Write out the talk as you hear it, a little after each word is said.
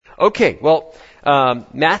Okay, well,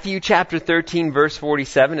 Matthew chapter 13, verse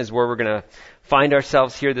 47 is where we're going to find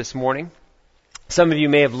ourselves here this morning. Some of you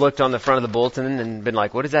may have looked on the front of the bulletin and been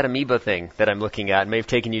like, what is that amoeba thing that I'm looking at? It may have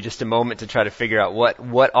taken you just a moment to try to figure out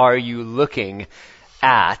what are you looking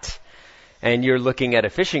at. And you're looking at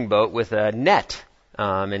a fishing boat with a net.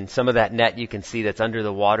 And some of that net you can see that's under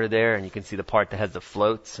the water there, and you can see the part that has the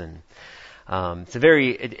floats. And it's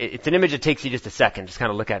an image that takes you just a second, just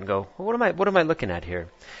kind of look at it and go, well, what am I looking at here?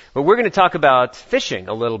 But we're going to talk about fishing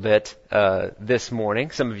a little bit this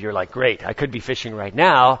morning. Some of you are like, great, I could be fishing right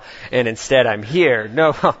now, and instead I'm here.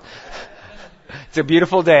 No, it's a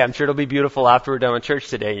beautiful day. I'm sure it'll be beautiful after we're done with church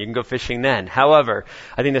today. You can go fishing then. However,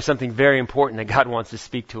 I think there's something very important that God wants to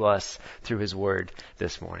speak to us through His Word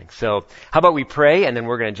this morning. So how about we pray, and then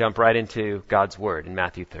we're going to jump right into God's Word in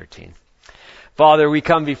Matthew 13. Father, we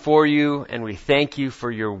come before you and we thank you for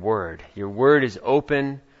your word. Your word is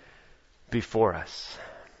open before us.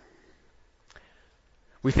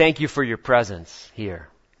 We thank you for your presence here.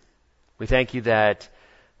 We thank you that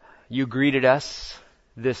you greeted us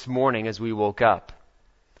this morning as we woke up.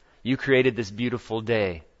 You created this beautiful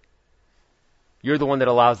day. You're the one that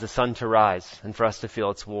allows the sun to rise and for us to feel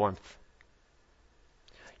its warmth.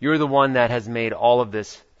 You're the one that has made all of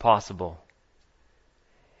this possible.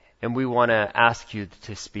 And we want to ask you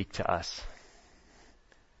to speak to us.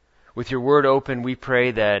 With your word open, we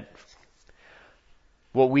pray that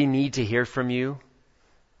what we need to hear from you,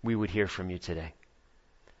 we would hear from you today.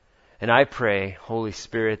 And I pray, Holy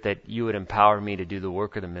Spirit, that you would empower me to do the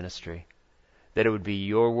work of the ministry, that it would be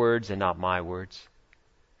your words and not my words,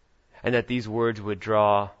 and that these words would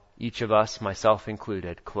draw each of us, myself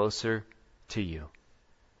included, closer to you.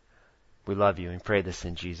 We love you and pray this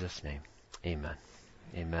in Jesus' name. Amen.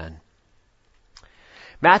 Amen.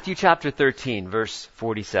 Matthew chapter 13, verse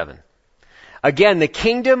 47. Again, the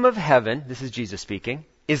kingdom of heaven, this is Jesus speaking,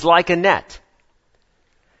 is like a net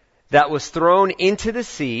that was thrown into the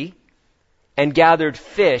sea and gathered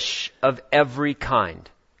fish of every kind.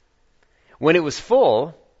 When it was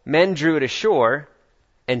full, men drew it ashore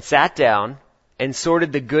and sat down and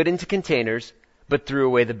sorted the good into containers, but threw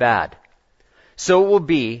away the bad. So it will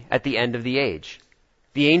be at the end of the age.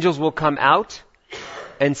 The angels will come out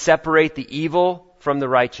and separate the evil from the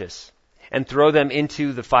righteous, and throw them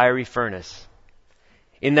into the fiery furnace.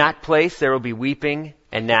 In that place there will be weeping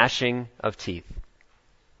and gnashing of teeth.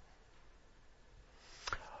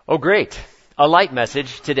 Oh, great. A light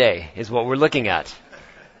message today is what we're looking at.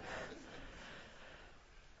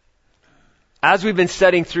 As we've been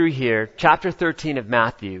studying through here, chapter 13 of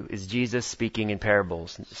Matthew is Jesus speaking in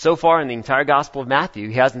parables. So far in the entire Gospel of Matthew,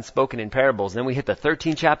 he hasn't spoken in parables. Then we hit the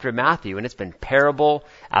 13th chapter of Matthew, and it's been parable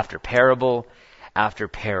after parable after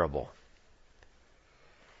parable.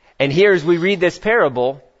 And here as we read this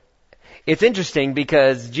parable, it's interesting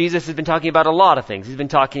because Jesus has been talking about a lot of things. He's been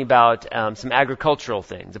talking about some agricultural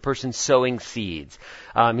things, a person sowing seeds.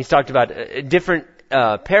 He's talked about different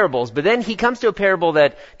parables, but then he comes to a parable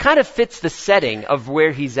that kind of fits the setting of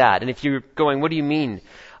where he's at. And if you're going, what do you mean?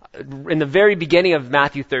 In the very beginning of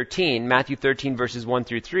Matthew 13 verses 1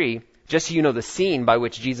 through 3, just so you know the scene by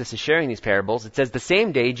which Jesus is sharing these parables, it says, the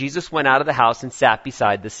same day Jesus went out of the house and sat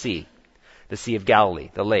beside the Sea of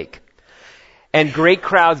Galilee, the lake. And great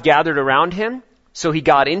crowds gathered around him, so he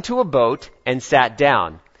got into a boat and sat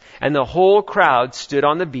down. And the whole crowd stood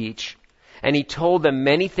on the beach, and he told them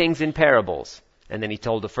many things in parables. And then he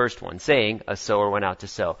told the first one, saying, a sower went out to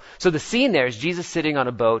sow. So the scene there is Jesus sitting on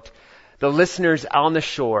a boat, the listeners on the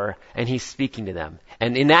shore, and he's speaking to them.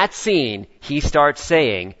 And in that scene, he starts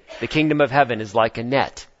saying, the kingdom of heaven is like a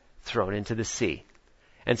net thrown into the sea.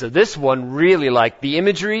 And so this one really, like the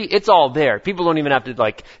imagery, it's all there. People don't even have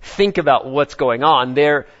to think about what's going on.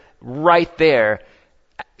 They're right there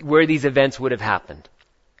where these events would have happened.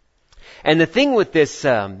 And the thing with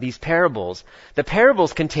these parables, the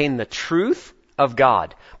parables contain the truth of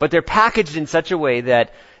God, but they're packaged in such a way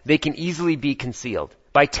that they can easily be concealed.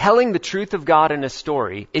 By telling the truth of God in a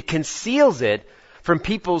story, it conceals it from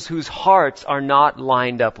people whose hearts are not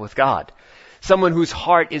lined up with God. Someone whose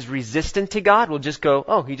heart is resistant to God will just go,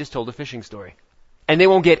 oh, he just told a fishing story. And they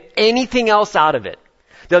won't get anything else out of it.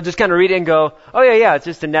 They'll just kind of read it and go, oh yeah, it's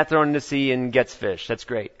just a net thrown in the sea and gets fish. That's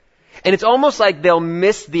great. And it's almost like they'll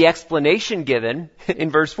miss the explanation given in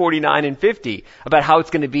verse 49 and 50 about how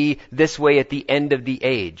it's going to be this way at the end of the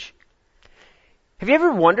age. Have you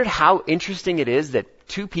ever wondered how interesting it is that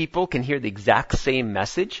two people can hear the exact same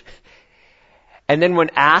message? And then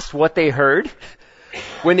when asked what they heard,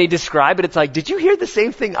 when they describe it, it's like, did you hear the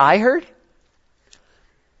same thing I heard?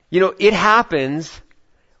 You know, it happens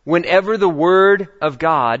whenever the Word of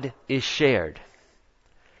God is shared.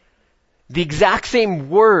 the exact same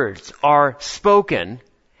words are spoken,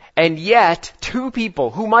 and yet two people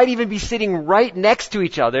who might even be sitting right next to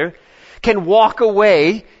each other can walk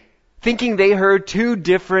away thinking they heard two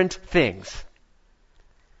different things.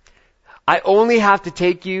 I only have to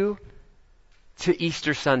take you to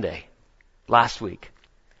Easter Sunday last week.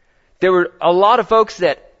 There were a lot of folks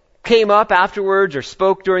that came up afterwards or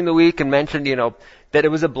spoke during the week and mentioned, that it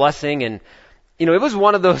was a blessing, and it was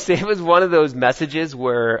one of those messages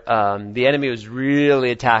where the enemy was really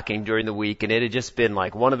attacking during the week, and it had just been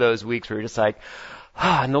like one of those weeks where you're just like,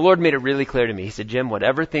 and the Lord made it really clear to me. He said, Jim,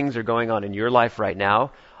 whatever things are going on in your life right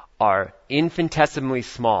now are infinitesimally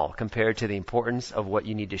small compared to the importance of what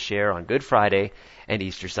you need to share on Good Friday and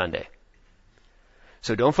Easter Sunday.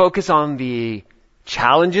 So don't focus on the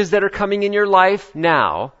challenges that are coming in your life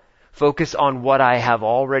now. Focus on what I have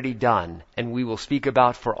already done and we will speak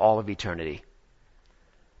about for all of eternity.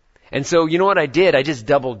 And so, you know what I did? I just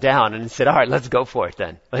doubled down and said, all right, let's go for it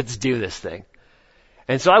then. Let's do this thing.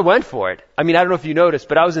 And so I went for it. I don't know if you noticed,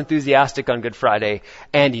 but I was enthusiastic on Good Friday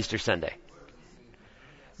and Easter Sunday.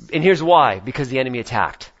 And here's why. Because the enemy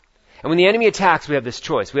attacked. And when the enemy attacks, we have this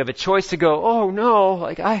choice. We have a choice to go, oh no,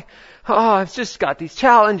 I've just got these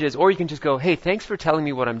challenges. Or you can just go, hey, thanks for telling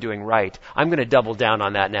me what I'm doing right. I'm going to double down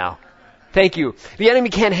on that now. Thank you. The enemy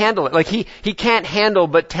can't handle it. He can't handle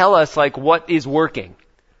but tell us what is working.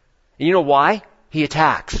 And you know why? He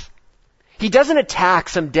attacks. He doesn't attack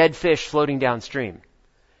some dead fish floating downstream.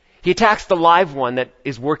 He attacks the live one that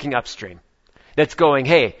is working upstream. That's going,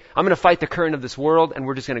 hey, I'm going to fight the current of this world and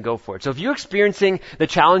we're just going to go for it. So if you're experiencing the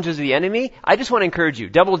challenges of the enemy, I just want to encourage you,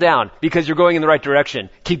 double down because you're going in the right direction.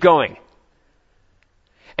 Keep going.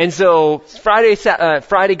 And so Friday,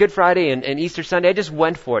 Good Friday and Easter Sunday, I just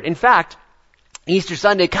went for it. In fact, Easter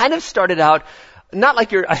Sunday kind of started out not like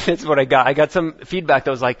that's what I got. I got some feedback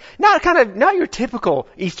that was like, not your typical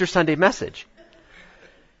Easter Sunday message.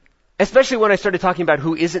 Especially when I started talking about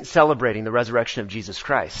who isn't celebrating the resurrection of Jesus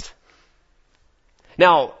Christ.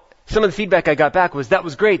 Now, some of the feedback I got back was, that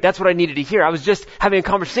was great. That's what I needed to hear. I was just having a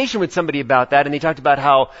conversation with somebody about that, and they talked about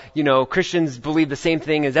how, Christians believe the same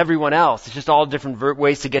thing as everyone else. It's just all different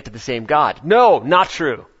ways to get to the same God. No, not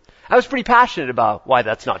true. I was pretty passionate about why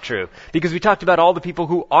that's not true, because we talked about all the people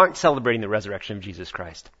who aren't celebrating the resurrection of Jesus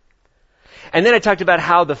Christ. And then I talked about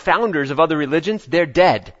how the founders of other religions, they're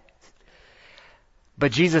dead.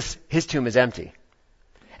 But Jesus, his tomb is empty.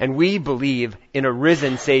 And we believe in a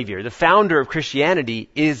risen Savior. The founder of Christianity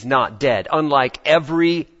is not dead, unlike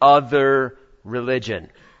every other religion.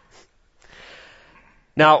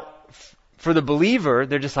 Now, for the believer,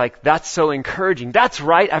 they're just like, that's so encouraging. That's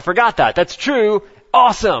right, I forgot that. That's true.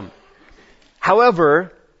 Awesome.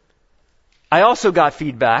 However, I also got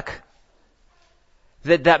feedback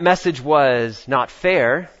that message was not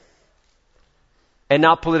fair and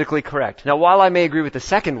not politically correct. Now, while I may agree with the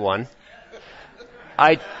second one,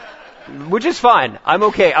 which is fine. I'm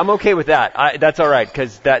okay with that. That's all right,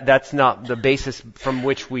 because that's not the basis from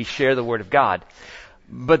which we share the Word of God.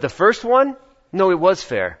 But the first one, no, it was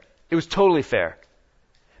fair. It was totally fair.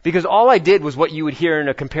 Because all I did was what you would hear in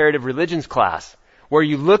a comparative religions class, where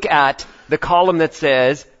you look at the column that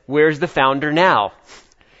says, where's the founder now?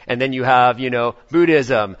 And then you have,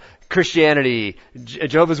 Buddhism, Christianity,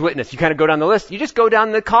 Jehovah's Witness. You kind of go down the list. You just go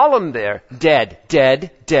down the column there. Dead,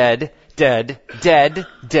 dead, dead, dead, dead,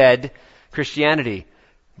 dead. Christianity.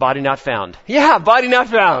 Body not found. Yeah, body not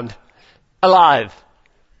found. Alive.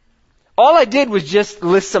 All I did was just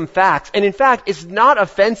list some facts. And in fact, it's not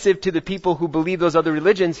offensive to the people who believe those other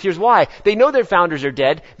religions. Here's why. They know their founders are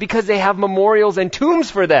dead because they have memorials and tombs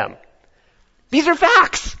for them. These are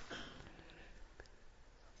facts.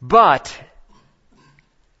 But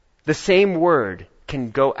the same word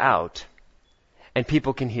can go out and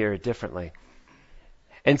people can hear it differently.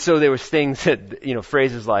 And so there was things that,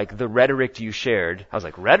 phrases like, the rhetoric you shared. I was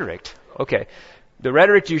like, rhetoric? Okay. The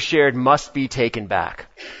rhetoric you shared must be taken back.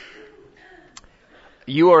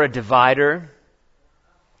 You are a divider.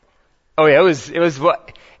 Oh yeah, it was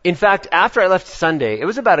what, in fact, after I left Sunday, it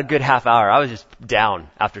was about a good half hour. I was just down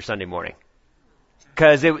after Sunday morning.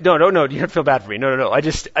 Cause no, you don't feel bad for me. No. I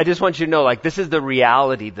just want you to know, this is the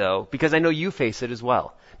reality though, because I know you face it as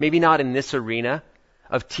well. Maybe not in this arena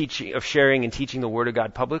of teaching, of sharing and teaching the Word of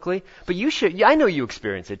God publicly, but I know you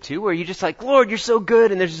experience it too, where you're just like, Lord, you're so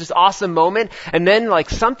good, and there's this awesome moment, and then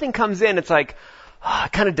something comes in, it's like,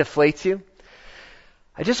 it kind of deflates you.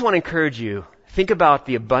 I just want to encourage you, think about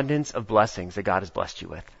the abundance of blessings that God has blessed you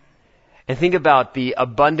with. And think about the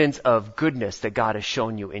abundance of goodness that God has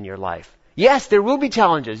shown you in your life. Yes, there will be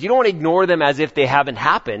challenges. You don't want to ignore them as if they haven't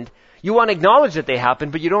happened. You want to acknowledge that they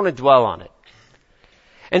happened, but you don't want to dwell on it.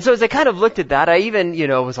 And so as I kind of looked at that, I even,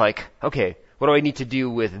 was like, okay, what do I need to do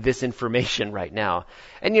with this information right now?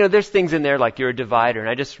 And, there's things in there like you're a divider. And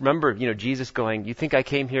I just remember, Jesus going, you think I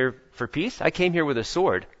came here for peace? I came here with a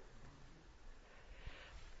sword.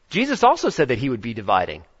 Jesus also said that he would be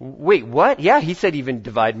dividing. Wait, what? Yeah, he said even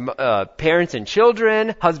divide parents and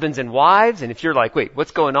children, husbands and wives. And if you're like, wait,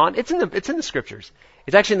 what's going on? It's in the scriptures.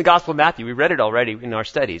 It's actually in the Gospel of Matthew. We read it already in our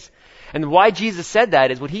studies. And why Jesus said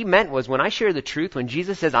that is what he meant was when I share the truth, when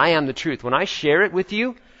Jesus says I am the truth, when I share it with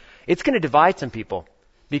you, it's going to divide some people.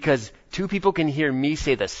 Because two people can hear me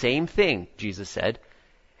say the same thing, Jesus said,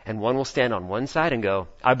 and one will stand on one side and go,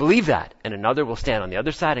 I believe that. And another will stand on the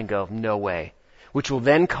other side and go, no way. Which will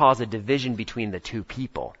then cause a division between the two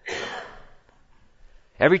people.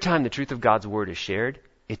 Every time the truth of God's word is shared,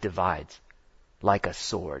 it divides like a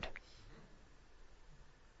sword.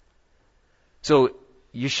 So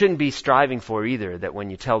you shouldn't be striving for either that when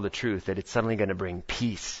you tell the truth that it's suddenly going to bring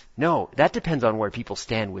peace. No, that depends on where people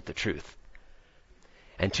stand with the truth.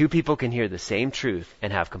 And two people can hear the same truth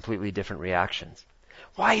and have completely different reactions.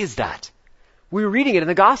 Why is that? We were reading it in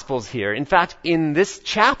the Gospels here. In fact, in this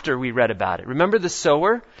chapter we read about it. Remember the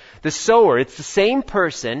sower? The sower, it's the same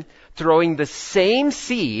person throwing the same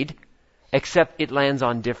seed, except it lands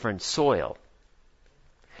on different soil.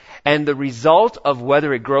 And the result of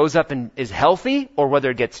whether it grows up and is healthy, or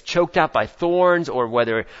whether it gets choked out by thorns, or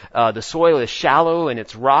whether the soil is shallow and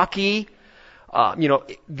it's rocky,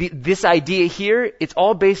 this idea here, it's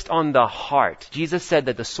all based on the heart. Jesus said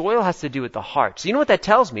that the soil has to do with the heart. So you know what that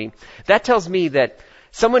tells me? That tells me that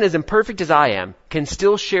someone as imperfect as I am can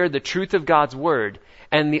still share the truth of God's word,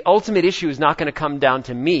 and the ultimate issue is not going to come down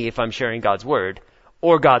to me if I'm sharing God's word,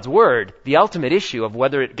 or God's word. The ultimate issue of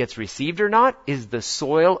whether it gets received or not is the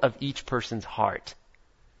soil of each person's heart.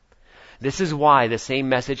 This is why the same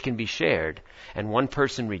message can be shared, and one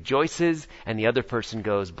person rejoices and the other person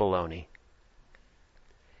goes baloney.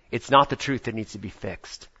 It's not the truth that needs to be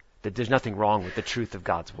fixed. That there's nothing wrong with the truth of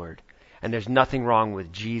God's word. And there's nothing wrong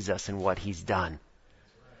with Jesus and what he's done.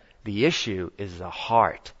 The issue is the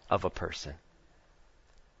heart of a person.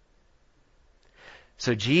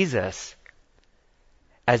 So Jesus,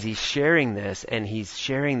 as he's sharing this and he's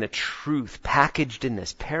sharing the truth packaged in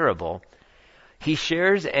this parable, he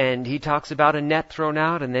shares and he talks about a net thrown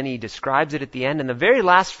out, and then he describes it at the end. And the very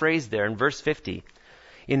last phrase there in verse 50,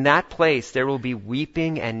 in that place there will be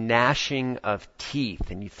weeping and gnashing of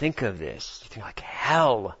teeth. And you think of this, you think like,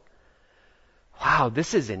 hell. Wow,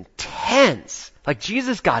 this is intense. Like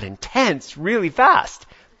Jesus got intense really fast.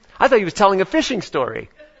 I thought he was telling a fishing story.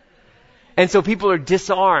 And so people are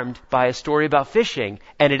disarmed by a story about fishing,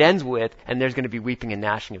 and it ends with, and there's going to be weeping and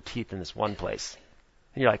gnashing of teeth in this one place.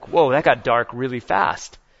 And you're like, whoa, that got dark really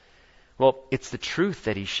fast. Well, it's the truth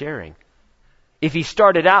that he's sharing. If he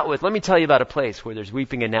started out with, let me tell you about a place where there's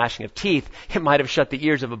weeping and gnashing of teeth, it might have shut the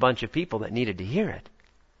ears of a bunch of people that needed to hear it.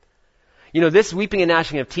 You know, this weeping and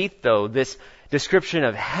gnashing of teeth, though, this description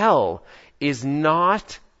of hell is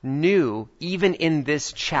not new even in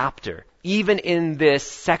this chapter, even in this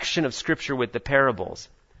section of Scripture with the parables.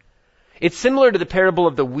 It's similar to the parable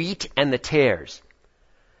of the wheat and the tares.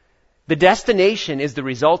 The destination is the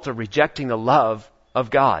result of rejecting the love of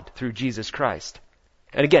God through Jesus Christ.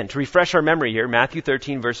 And again, to refresh our memory here, Matthew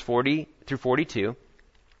 13, verse 40 through 42.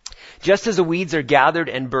 Just as the weeds are gathered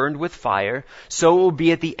and burned with fire, so it will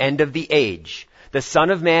be at the end of the age. The Son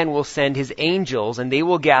of Man will send his angels, and they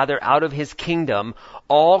will gather out of his kingdom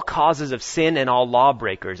all causes of sin and all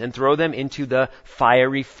lawbreakers, and throw them into the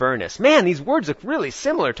fiery furnace. Man, these words look really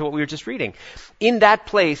similar to what we were just reading. In that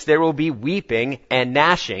place there will be weeping and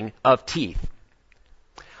gnashing of teeth.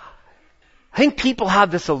 I think people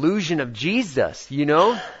have this illusion of Jesus, you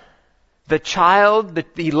know? The child,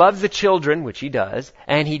 he loves the children, which he does,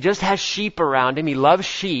 and he just has sheep around him. He loves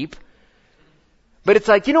sheep. But it's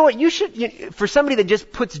like, you know what, for somebody that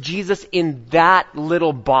just puts Jesus in that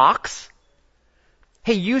little box,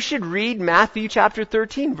 hey, you should read Matthew chapter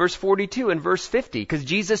 13, verse 42 and verse 50, because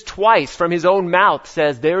Jesus twice from his own mouth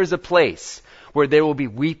says there is a place where there will be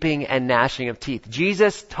weeping and gnashing of teeth.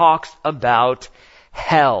 Jesus talks about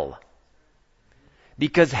hell.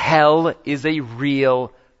 Because hell is a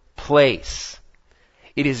real place.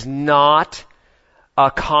 It is not a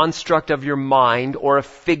construct of your mind or a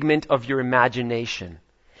figment of your imagination.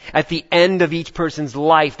 At the end of each person's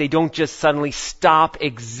life, they don't just suddenly stop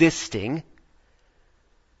existing.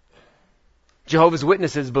 Jehovah's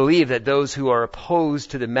Witnesses believe that those who are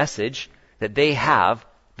opposed to the message that they have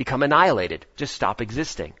become annihilated, just stop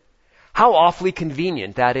existing. How awfully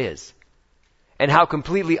convenient that is. And how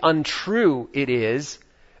completely untrue it is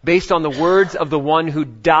based on the words of the one who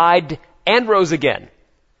died and rose again.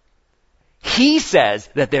 He says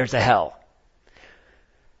that there's a hell.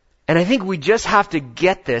 And I think we just have to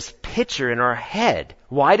get this picture in our head.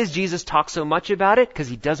 Why does Jesus talk so much about it? Because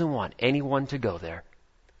he doesn't want anyone to go there.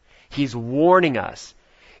 He's warning us.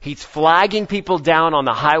 He's flagging people down on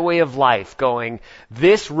the highway of life, going,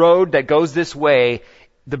 this road that goes this way,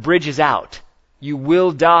 the bridge is out. You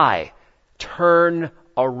will die. Turn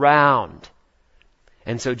around.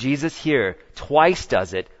 And so Jesus here twice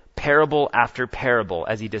does it, parable after parable,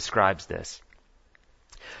 as he describes this.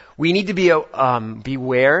 We need to be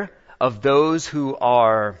beware of those who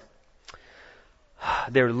are,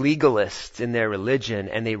 they're legalists in their religion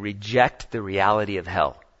and they reject the reality of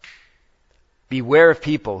hell. Beware of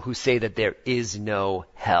people who say that there is no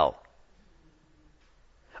hell.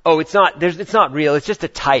 Oh, it's not real. It's just a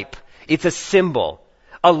type. It's a symbol.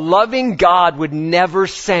 A loving God would never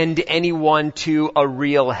send anyone to a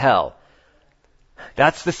real hell.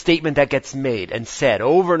 That's the statement that gets made and said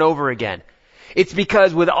over and over again. It's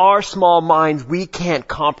because with our small minds, we can't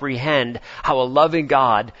comprehend how a loving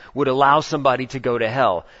God would allow somebody to go to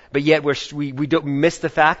hell. But yet we don't miss the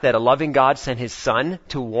fact that a loving God sent his son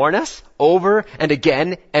to warn us over and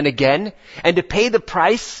again and again, and to pay the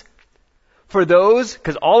price for those,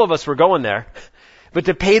 because all of us were going there, but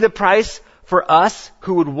to pay the price for us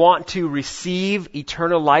who would want to receive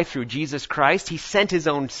eternal life through Jesus Christ, he sent his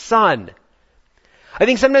own son. I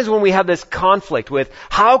think sometimes when we have this conflict with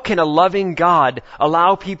how can a loving God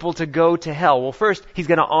allow people to go to hell? Well, first, he's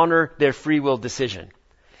going to honor their free will decision.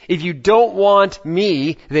 If you don't want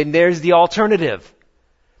me, then there's the alternative.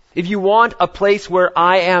 If you want a place where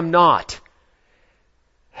I am not,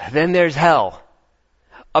 then there's hell.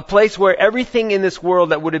 A place where everything in this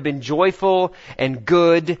world that would have been joyful and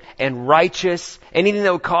good and righteous, anything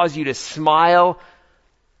that would cause you to smile,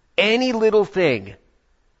 any little thing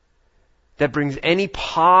that brings any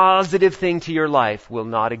positive thing to your life will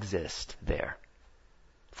not exist there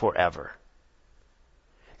forever.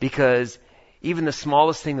 Because even the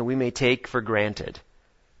smallest thing that we may take for granted,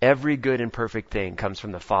 every good and perfect thing comes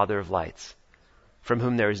from the Father of lights, from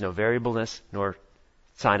whom there is no variableness nor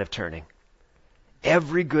sign of turning.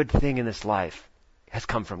 Every good thing in this life has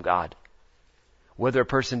come from God, whether a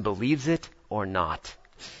person believes it or not.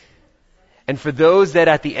 And for those that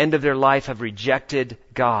at the end of their life have rejected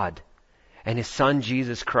God and his son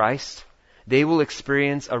Jesus Christ, they will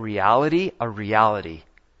experience a reality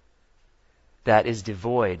that is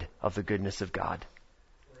devoid of the goodness of God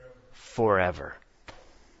forever.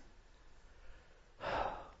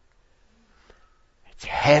 It's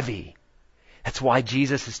heavy. That's why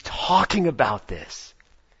Jesus is talking about this.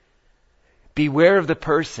 Beware of the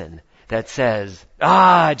person that says,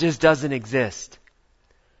 it just doesn't exist.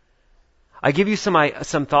 I give you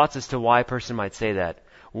some thoughts as to why a person might say that.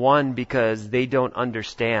 One, because they don't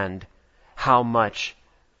understand how much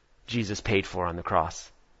Jesus paid for on the cross.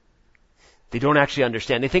 They don't actually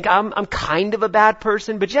understand. They think, I'm kind of a bad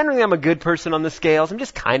person, but generally I'm a good person on the scales. I'm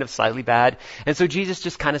just kind of slightly bad. And so Jesus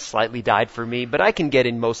just kind of slightly died for me, but I can get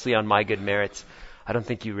in mostly on my good merits. I don't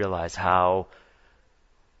think you realize how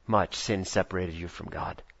much sin separated you from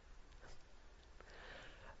God.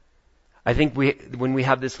 I think when we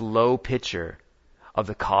have this low picture of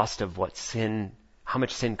the cost of how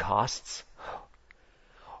much sin costs,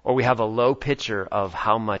 or we have a low picture of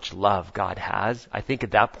how much love God has, I think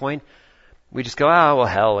at that point, we just go, well,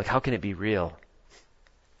 hell, how can it be real?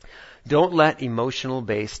 Don't let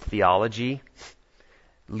emotional-based theology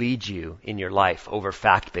lead you in your life over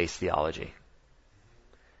fact-based theology.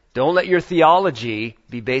 Don't let your theology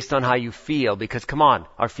be based on how you feel, because come on,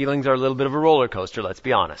 our feelings are a little bit of a roller coaster, let's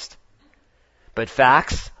be honest. But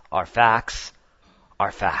facts are facts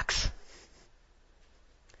are facts.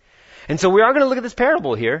 And so we are going to look at this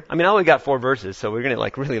parable here. I only got 4 verses, so we're going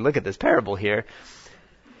to really look at this parable here.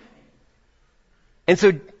 And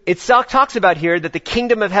so it talks about here that the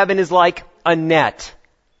kingdom of heaven is like a net.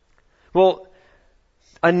 Well,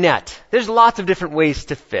 a net. There's lots of different ways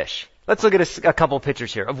to fish. Let's look at a couple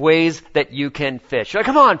pictures here of ways that you can fish. You're like,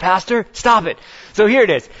 come on, Pastor, stop it. So here it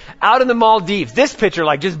is. Out in the Maldives. This picture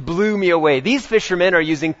just blew me away. These fishermen are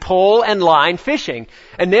using pole and line fishing.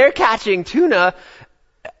 And they're catching tuna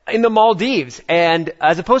in the Maldives. And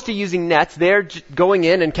as opposed to using nets, they're going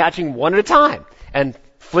in and catching one at a time and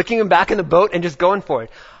flicking them back in the boat and just going for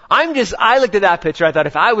it. I looked at that picture. I thought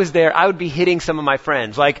if I was there, I would be hitting some of my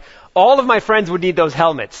friends. All of my friends would need those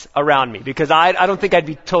helmets around me because I don't think I'd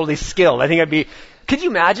be totally skilled. I think could you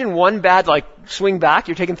imagine one bad swing back?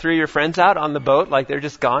 You're taking 3 of your friends out on the boat, they're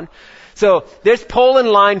just gone. So there's pole and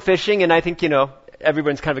line fishing, and I think,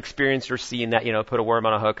 everyone's kind of experienced or seen that, put a worm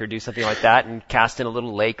on a hook or do something like that and cast in a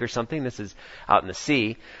little lake or something. This is out in the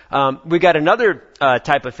sea. We got another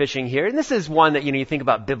type of fishing here, and this is one that, you think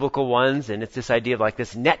about biblical ones, and it's this idea of like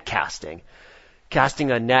this net casting.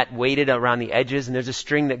 Casting a net weighted around the edges, and there's a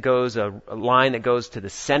string that goes, a line that goes to the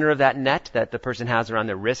center of that net that the person has around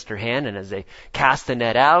their wrist or hand, and as they cast the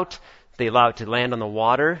net out, they allow it to land on the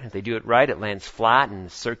water. If they do it right, it lands flat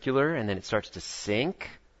and circular, and then it starts to sink.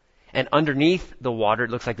 And underneath the water,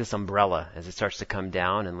 it looks like this umbrella as it starts to come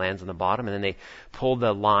down and lands on the bottom, and then they pull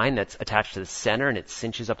the line that's attached to the center, and it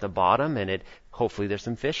cinches up the bottom, and hopefully there's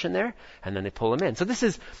some fish in there, and then they pull them in. So this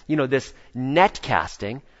is, this net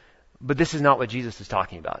casting. But this is not what Jesus is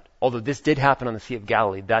talking about. Although this did happen on the Sea of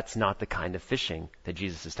Galilee, that's not the kind of fishing that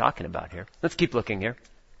Jesus is talking about here. Let's keep looking here.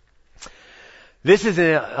 This is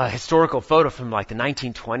a historical photo from like the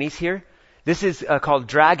 1920s here. This is called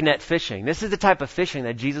dragnet fishing. This is the type of fishing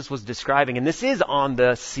that Jesus was describing, and this is on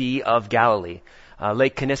the Sea of Galilee,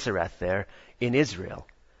 Lake Gennesareth there in Israel.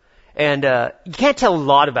 And you can't tell a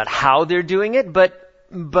lot about how they're doing it,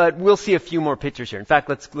 but we'll see a few more pictures here. In fact,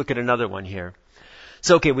 let's look at another one here.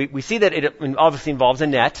 So, okay, we see that it obviously involves a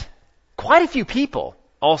net. Quite a few people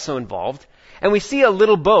also involved. And we see a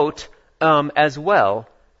little boat as well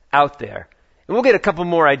out there. And we'll get a couple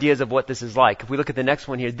more ideas of what this is like. If we look at the next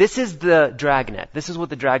one here, this is the dragnet. This is what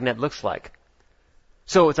the dragnet looks like.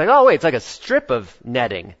 So it's like, oh wait, it's like a strip of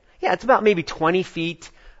netting. Yeah, it's about maybe 20 feet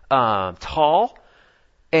tall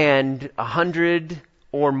and 100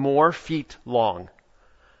 or more feet long.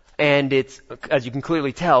 And it's, as you can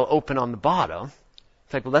clearly tell, open on the bottom.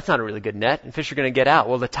 It's like, well, that's not a really good net, and fish are going to get out.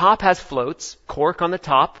 Well, the top has floats, cork on the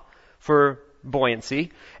top for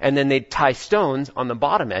buoyancy, and then they tie stones on the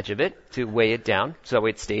bottom edge of it to weigh it down, so that way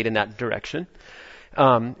it stayed in that direction.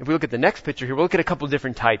 If we look at the next picture here, we'll look at a couple of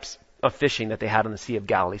different types of fishing that they had on the Sea of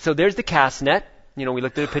Galilee. So there's the cast net. We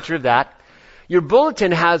looked at a picture of that. Your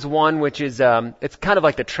bulletin has one which is, it's kind of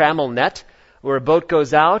like the trammel net, where a boat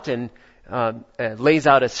goes out and lays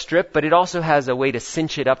out a strip, but it also has a way to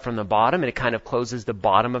cinch it up from the bottom, and it kind of closes the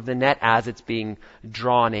bottom of the net as it's being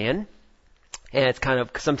drawn in. And it's kind of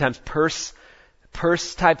sometimes purse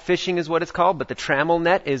type fishing is what it's called, but the trammel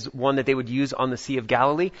net is one that they would use on the Sea of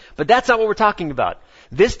Galilee. But that's not what we're talking about.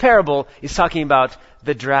 This parable is talking about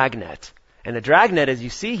the dragnet. And the dragnet, as you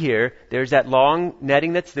see here, there's that long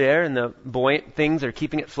netting that's there, and the buoyant things are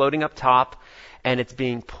keeping it floating up top, and it's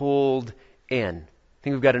being pulled in. I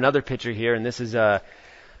think we've got another picture here, and this is a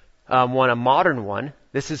modern one.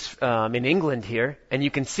 This is in England here, and you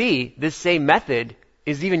can see this same method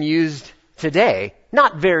is even used today.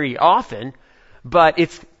 Not very often, but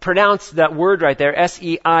it's pronounced, that word right there,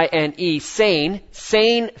 S-E-I-N-E,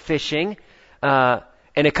 seine fishing, and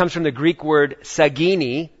it comes from the Greek word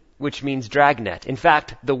sagini, which means dragnet. In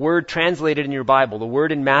fact, the word translated in your Bible, the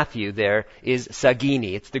word in Matthew there is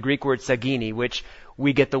sagini. It's the Greek word sagini, which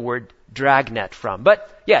we get the word dragnet from. But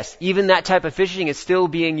yes, even that type of fishing is still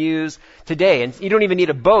being used today. And you don't even need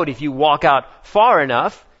a boat. If you walk out far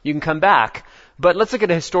enough, you can come back. But let's look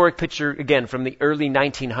at a historic picture again from the early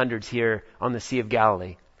 1900s here on the Sea of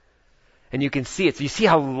Galilee. And you can see it. So you see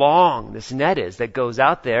how long this net is that goes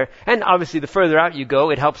out there. And obviously the further out you go,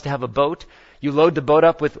 it helps to have a boat. You load the boat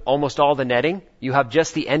up with almost all the netting. You have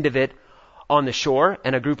just the end of it on the shore,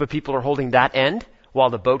 and a group of people are holding that end while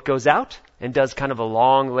the boat goes out and does kind of a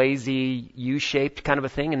long, lazy, U-shaped kind of a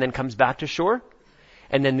thing, and then comes back to shore.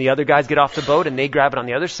 And then the other guys get off the boat and they grab it on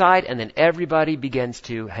the other side, and then everybody begins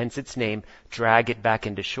to, hence its name, drag it back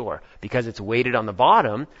into shore. Because it's weighted on the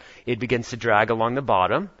bottom, it begins to drag along the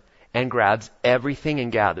bottom and grabs everything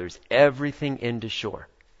and gathers everything into shore.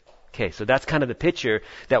 Okay, so that's kind of the picture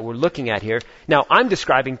that we're looking at here. Now, I'm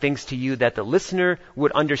describing things to you that the listener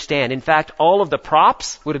would understand. In fact, all of the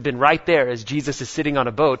props would have been right there as Jesus is sitting on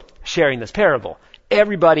a boat sharing this parable.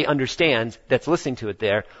 Everybody understands that's listening to it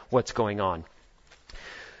there what's going on.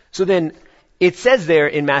 So then, it says there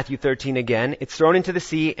in Matthew 13 again, it's thrown into the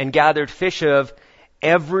sea and gathered fish of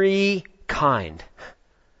every kind.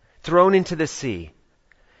 Thrown into the sea.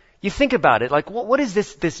 You think about it, like what is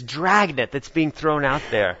this dragnet that's being thrown out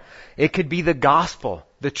there? It could be the gospel,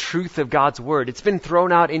 the truth of God's word. It's been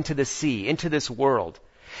thrown out into the sea, into this world.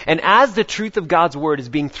 And as the truth of God's word is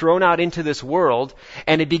being thrown out into this world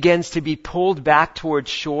and it begins to be pulled back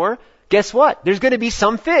towards shore, guess what? There's going to be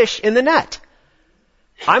some fish in the net.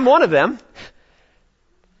 I'm one of them.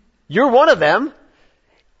 You're one of them.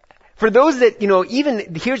 For those that,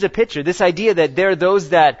 even here's a picture, this idea that there are those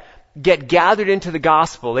that get gathered into the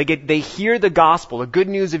gospel, they hear the gospel, the good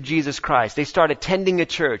news of Jesus Christ. They start attending a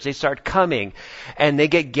church. They start coming, and they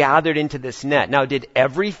get gathered into this net. Now, did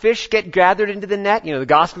every fish get gathered into the net? You know,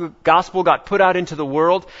 the gospel got put out into the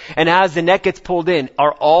world, and as the net gets pulled in,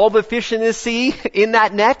 are all the fish in the sea in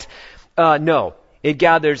that net? No. It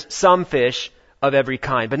gathers some fish of every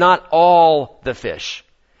kind, but not all the fish.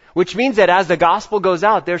 Which means that as the gospel goes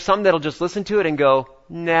out, there's some that'll just listen to it and go,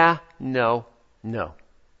 nah, no.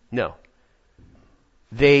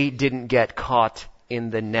 They didn't get caught in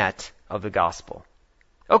the net of the gospel.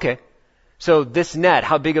 Okay, so this net,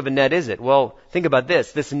 how big of a net is it? Well, think about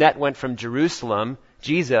this. This net went from Jerusalem,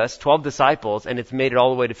 Jesus, 12 disciples, and it's made it all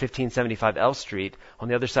the way to 1575 L Street on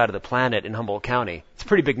the other side of the planet in Humboldt County. It's a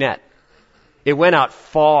pretty big net. It went out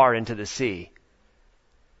far into the sea.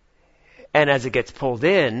 And as it gets pulled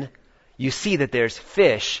in, you see that there's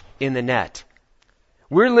fish in the net.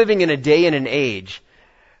 We're living in a day and an age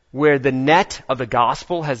where the net of the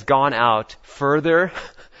gospel has gone out further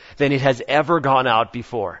than it has ever gone out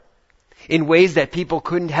before, in ways that people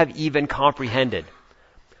couldn't have even comprehended.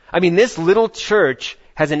 I mean, this little church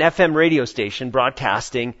has an FM radio station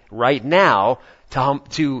broadcasting right now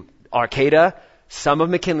to Arcata, some of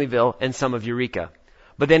McKinleyville, and some of Eureka.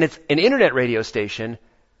 But then it's an internet radio station,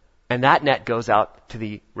 and that net goes out to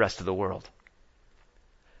the rest of the world.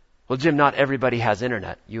 Well, Jim, not everybody has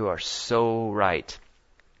internet. You are so right.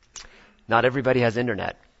 Not everybody has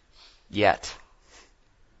internet. Yet.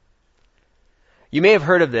 You may have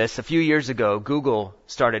heard of this. A few years ago, Google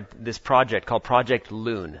started this project called Project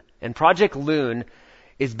Loon. And Project Loon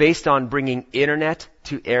is based on bringing internet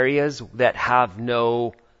to areas that have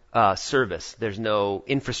no service. There's no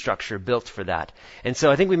infrastructure built for that. And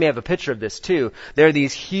so I think we may have a picture of this too. There are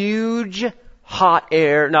these huge hot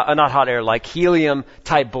air, not hot air, like helium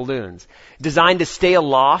type balloons designed to stay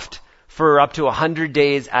aloft for up to 100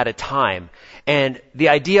 days at a time. And the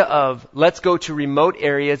idea of let's go to remote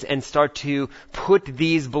areas and start to put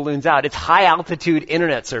these balloons out. It's high altitude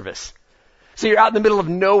internet service. So you're out in the middle of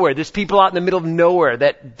nowhere. There's people out in the middle of nowhere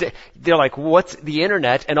that they're like, what's the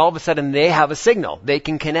internet? And all of a sudden they have a signal. They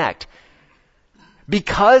can connect.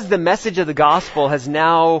 Because the message of the gospel has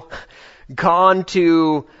now gone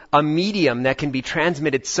to a medium that can be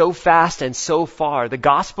transmitted so fast and so far, the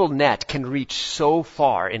gospel net can reach so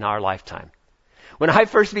far in our lifetime. When I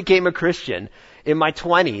first became a Christian in my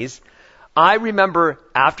 20s, I remember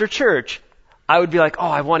after church, I would be like, oh,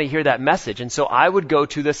 I want to hear that message. And so I would go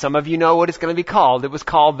to some of you know what it's going to be called. It was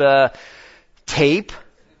called the tape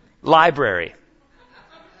library.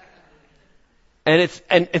 And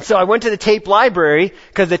so I went to the tape library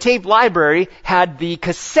because the tape library had the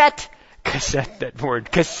cassette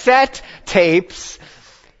tapes.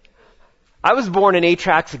 I was born and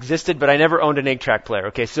 8-tracks existed, but I never owned an 8-track player.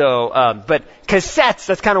 Okay, so, but cassettes,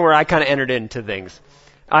 that's kind of where I kind of entered into things.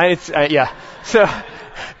 So,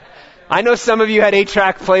 I know some of you had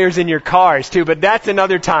 8-track players in your cars too, but that's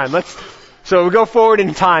another time. So we'll go forward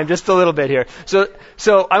in time just a little bit here.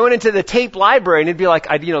 So I went into the tape library and it'd be like,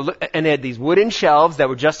 and they had these wooden shelves that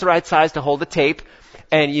were just the right size to hold the tape.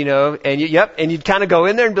 And you'd kind of go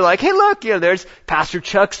in there and be like, hey, look, there's Pastor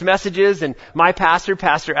Chuck's messages and my pastor,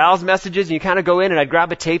 Pastor Al's messages. And you kind of go in and I'd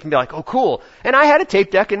grab a tape and be like, oh, cool. And I had a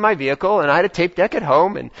tape deck in my vehicle and I had a tape deck at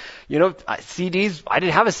home and, CDs, I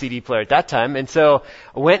didn't have a CD player at that time. And so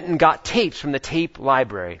I went and got tapes from the tape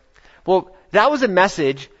library. Well, that was a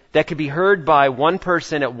message that could be heard by one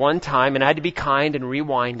person at one time, and I had to be kind and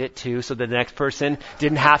rewind it too so that the next person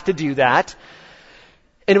didn't have to do that.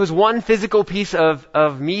 And it was one physical piece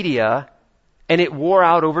of media, and it wore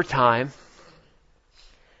out over time.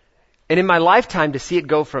 And in my lifetime, to see it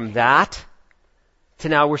go from that to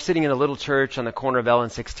now we're sitting in a little church on the corner of L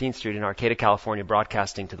and 16th Street in Arcata, California,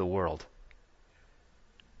 broadcasting to the world.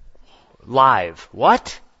 Live.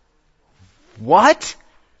 What?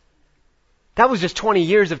 That was just 20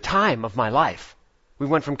 years of time of my life. We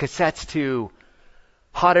went from cassettes to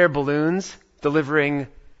hot air balloons delivering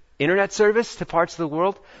internet service to parts of the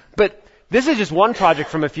world. But this is just one project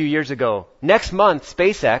from a few years ago. Next month,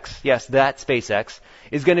 SpaceX, yes, that SpaceX,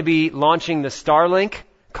 is going to be launching the Starlink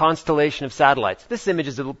constellation of satellites. This image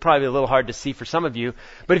is probably a little hard to see for some of you.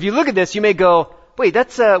 But if you look at this, you may go, wait,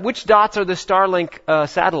 that's which dots are the Starlink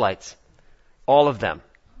satellites? All of them.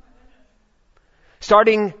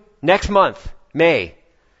 Starting next month, May,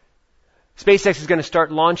 SpaceX is going to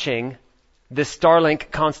start launching this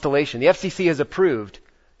Starlink constellation. The FCC has approved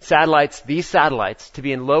these satellites, to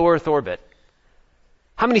be in low Earth orbit.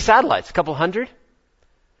 How many satellites? A couple hundred?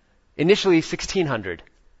 Initially 1,600.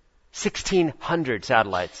 1,600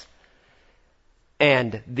 satellites.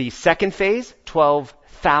 And the second phase,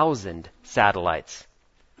 12,000 satellites.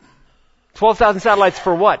 12,000 satellites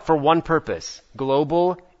for what? For one purpose.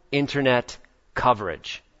 Global internet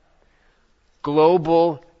coverage.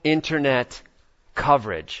 Global internet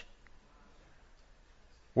coverage.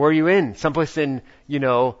 Where are you in? Someplace in,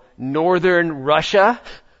 northern Russia?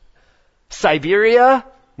 Siberia?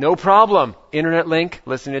 No problem. Internet link,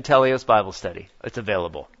 listen to Telios Bible Study. It's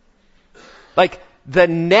available. Like, the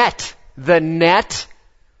net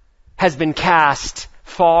has been cast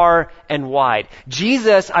far and wide.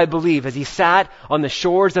 Jesus, I believe, as he sat on the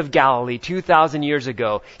shores of Galilee 2,000 years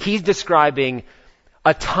ago, he's describing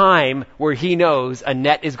a time where he knows a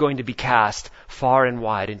net is going to be cast far and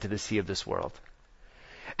wide into the sea of this world.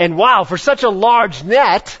 And wow, for such a large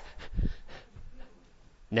net,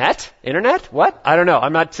 internet? What? I don't know.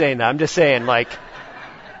 I'm not saying that. I'm just saying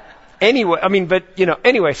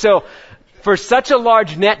anyway, so for such a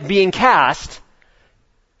large net being cast,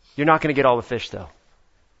 you're not going to get all the fish though.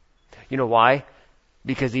 You know why?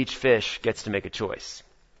 Because each fish gets to make a choice.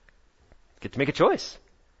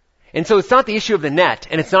 And so it's not the issue of the net,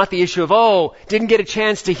 and it's not the issue of, didn't get a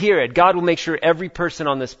chance to hear it. God will make sure every person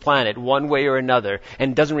on this planet, one way or another,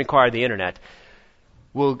 and it doesn't require the internet,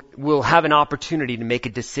 will have an opportunity to make a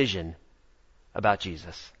decision about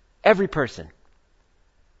Jesus. Every person.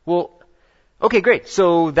 Well, okay, great.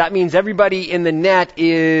 So that means everybody in the net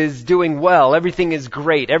is doing well. Everything is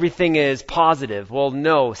great. Everything is positive. Well,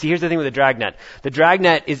 no. See, here's the thing with the dragnet. The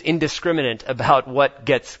dragnet is indiscriminate about what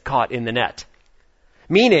gets caught in the net.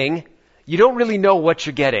 Meaning, you don't really know what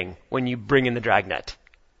you're getting when you bring in the dragnet.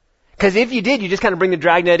 Because if you did, you just kind of bring the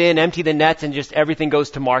dragnet in, empty the nets, and just everything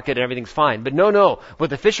goes to market and everything's fine. But no. What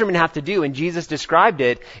the fishermen have to do, and Jesus described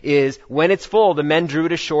it, is when it's full, the men drew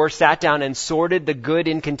it ashore, sat down, and sorted the good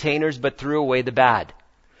in containers, but threw away the bad.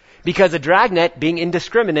 Because a dragnet, being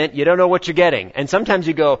indiscriminate, you don't know what you're getting. And sometimes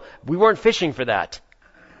you go, we weren't fishing for that.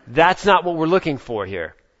 That's not what we're looking for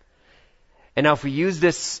here. And now if we use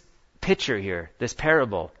this picture here, this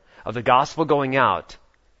parable of the gospel going out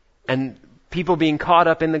and people being caught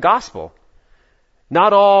up in the gospel,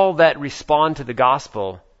 not all that respond to the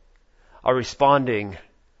gospel are responding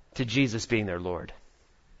to Jesus being their Lord.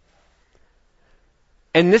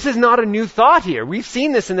 And this is not a new thought here. We've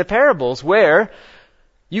seen this in the parables where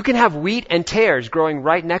you can have wheat and tares growing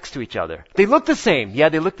right next to each other. They look the same. Yeah,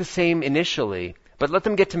 they look the same initially, but let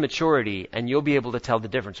them get to maturity and you'll be able to tell the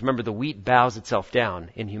difference. Remember, the wheat bows itself down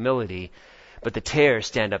in humility, but the tares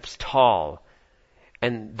stand up tall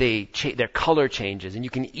and their color changes and you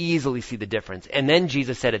can easily see the difference. And then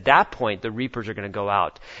Jesus said at that point, the reapers are going to go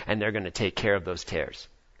out and they're going to take care of those tares.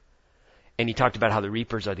 And he talked about how the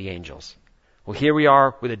reapers are the angels. Well, here we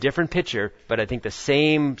are with a different picture, but I think the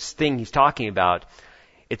same thing he's talking about.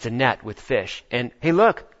 It's a net with fish. And hey,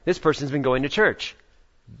 look, this person's been going to church.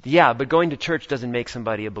 Yeah, but going to church doesn't make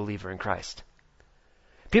somebody a believer in Christ.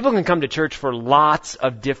 People can come to church for lots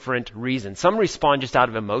of different reasons. Some respond just out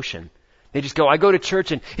of emotion. They just go, I go to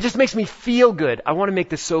church and it just makes me feel good. I want to make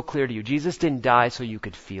this so clear to you. Jesus didn't die so you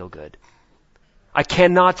could feel good. I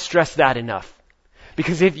cannot stress that enough.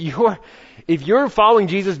 Because if you're following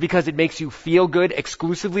Jesus because it makes you feel good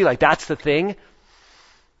exclusively, like that's the thing,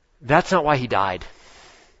 that's not why he died.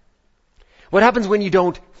 What happens when you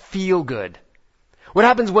don't feel good? What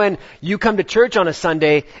happens when you come to church on a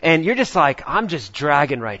Sunday and you're just like, I'm just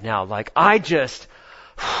dragging right now. Like,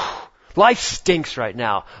 life stinks right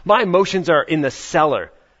now. My emotions are in the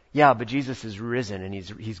cellar. Yeah, but Jesus is risen and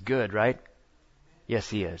he's good, right? Yes,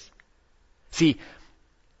 he is. See,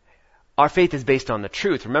 our faith is based on the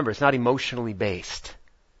truth. Remember, it's not emotionally based.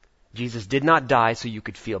 Jesus did not die so you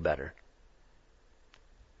could feel better.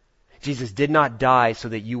 Jesus did not die so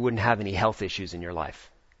that you wouldn't have any health issues in your life.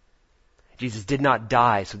 Jesus did not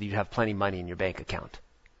die so that you'd have plenty of money in your bank account.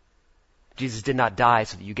 Jesus did not die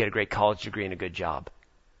so that you get a great college degree and a good job.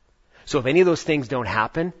 So if any of those things don't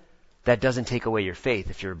happen, that doesn't take away your faith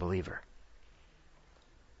if you're a believer.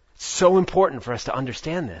 It's so important for us to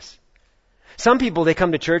understand this. Some people, they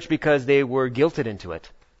come to church because they were guilted into it.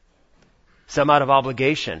 Some out of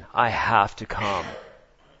obligation. I have to come.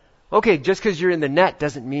 Okay, just because you're in the net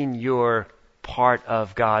doesn't mean you're part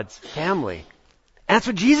of God's family. And that's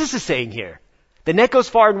what Jesus is saying here. The net goes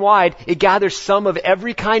far and wide. It gathers some of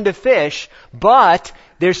every kind of fish, but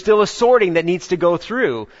there's still a sorting that needs to go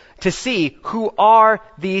through to see who are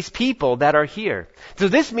these people that are here. So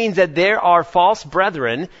this means that there are false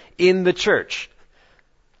brethren in the church.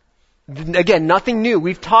 Again, nothing new.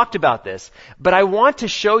 We've talked about this. But I want to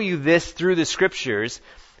show you this through the scriptures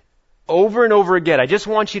over and over again. I just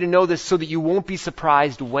want you to know this so that you won't be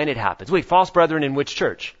surprised when it happens. Wait, false brethren in which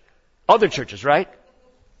church? Other churches, right?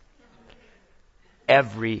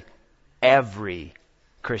 Every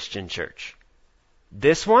Christian church.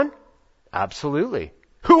 This one, Absolutely.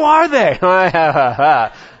 Who are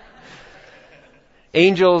they?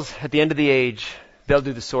 Angels, at the end of the age, they'll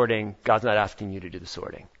do the sorting. God's not asking you to do the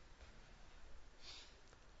sorting.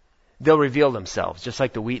 They'll reveal themselves, just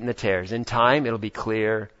like the wheat and the tares. In time, it'll be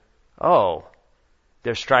clear. Oh,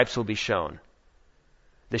 their stripes will be shown.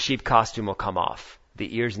 The sheep costume will come off.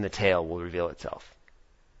 The ears and the tail will reveal itself.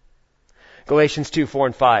 Galatians 2, 4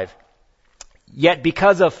 and 5. Yet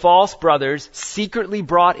because of false brothers secretly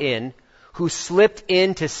brought in, who slipped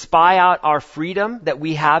in to spy out our freedom that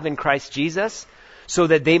we have in Christ Jesus, so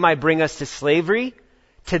that they might bring us to slavery,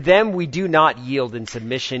 to them we do not yield in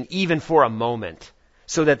submission even for a moment,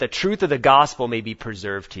 so that the truth of the gospel may be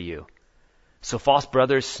preserved to you. So false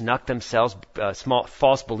brothers snuck themselves,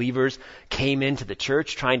 false believers came into the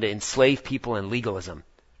church trying to enslave people in legalism,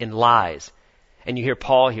 in lies. And you hear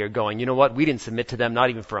Paul here going, you know what? We didn't submit to them, not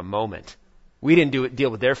even for a moment. We didn't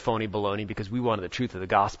deal with their phony baloney because we wanted the truth of the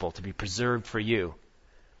gospel to be preserved for you.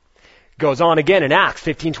 Goes on again in Acts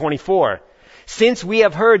 15:24. Since we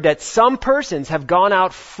have heard that some persons have gone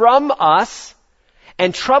out from us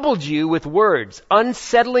and troubled you with words,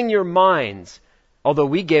 unsettling your minds, although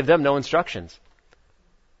we gave them no instructions.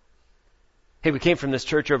 Hey, we came from this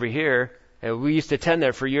church over here, and we used to attend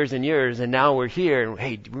there for years and years, and now we're here, and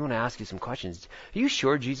hey, we want to ask you some questions. Are you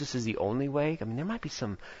sure Jesus is the only way? I mean, there might be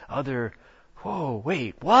some other... Whoa,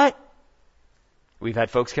 wait, what? We've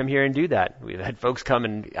had folks come here and do that. We've had folks come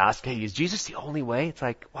and ask, hey, is Jesus the only way? It's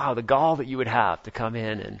like, wow, the gall that you would have to come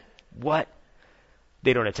in and what?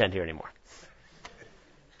 They don't attend here anymore.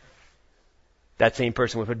 That same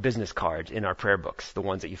person would put business cards in our prayer books, the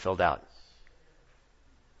ones that you filled out.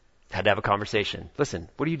 Had to have a conversation. Listen,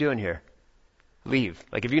 what are you doing here? Leave.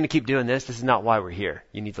 Like, if you're going to keep doing this is not why we're here.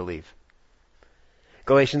 You need to leave.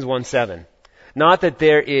 Galatians 1:7. Not that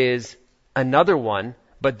there is another one,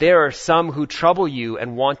 but there are some who trouble you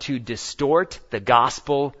and want to distort the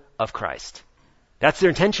gospel of Christ. That's their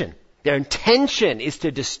intention. Their intention is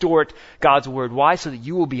to distort God's word. Why? So that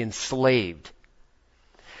you will be enslaved.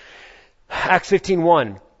 Acts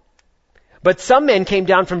 15:1. But some men came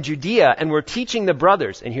down from Judea and were teaching the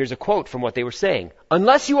brothers, and here's a quote from what they were saying,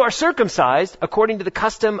 unless you are circumcised according to the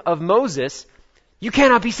custom of Moses, you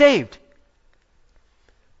cannot be saved.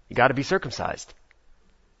 You got to be circumcised.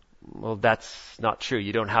 Well, that's not true.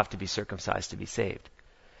 You don't have to be circumcised to be saved.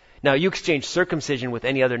 Now, you exchange circumcision with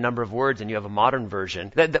any other number of words and you have a modern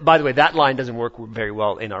version. By the way, that line doesn't work very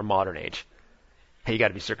well in our modern age. Hey, you got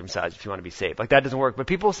to be circumcised if you want to be saved. Like, that doesn't work. But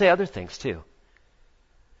people say other things too.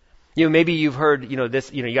 You know, maybe you've heard,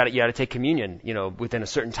 this, you got to take communion, within a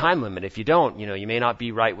certain time limit. If you don't, you may not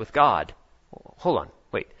be right with God. Hold on.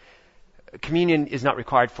 Wait. Communion is not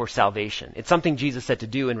required for salvation. It's something Jesus said to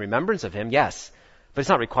do in remembrance of him, yes. But it's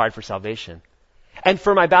not required for salvation. And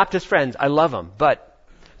for my Baptist friends, I love them, but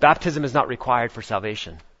baptism is not required for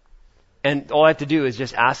salvation. And all I have to do is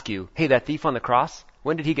just ask you, hey, that thief on the cross,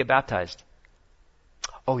 when did he get baptized?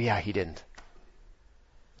 Oh yeah, he didn't.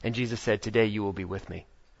 And Jesus said, today you will be with me.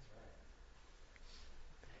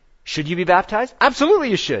 Should you be baptized? Absolutely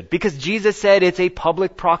you should, because Jesus said it's a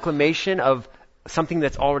public proclamation of something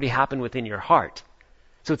that's already happened within your heart.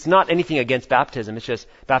 So it's not anything against baptism. It's just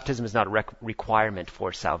baptism is not a requirement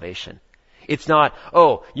for salvation. It's not,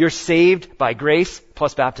 oh, you're saved by grace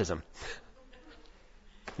plus baptism.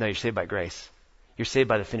 No, you're saved by grace. You're saved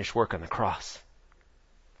by the finished work on the cross.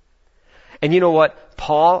 And you know what?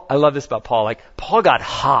 Paul, I love this about Paul. Like, Paul got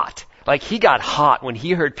hot. Like, he got hot when he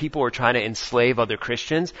heard people were trying to enslave other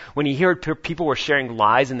Christians. When he heard people were sharing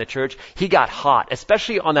lies in the church, he got hot,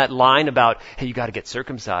 especially on that line about, hey, you got to get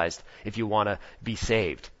circumcised if you want to be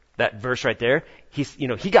saved. That verse right there, he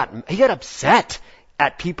got upset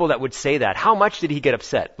at people that would say that. How much did he get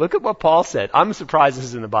upset? Look at what Paul said. I'm surprised this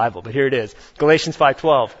is in the Bible, but here it is. Galatians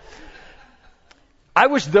 5:12. I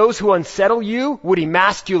wish those who unsettle you would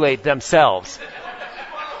emasculate themselves.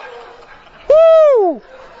 Woo!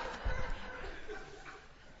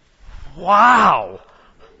 Wow.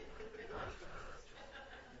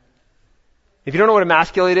 If you don't know what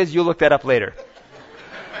emasculate is, you'll look that up later.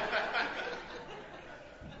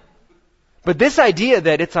 But this idea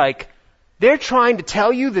that it's like, they're trying to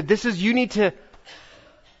tell you that this is, you need to,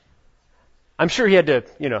 I'm sure he had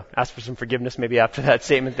to, ask for some forgiveness maybe after that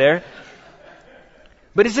statement there.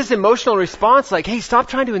 But it's this emotional response like, hey, stop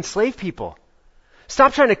trying to enslave people.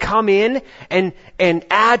 Stop trying to come in and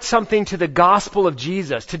add something to the gospel of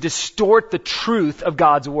Jesus to distort the truth of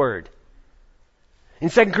God's word. In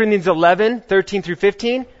 2 Corinthians 11, 13 through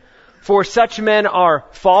 15, for such men are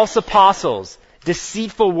false apostles,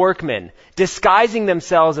 deceitful workmen, disguising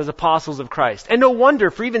themselves as apostles of Christ. And no wonder,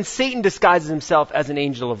 for even Satan disguises himself as an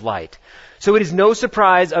angel of light. So it is no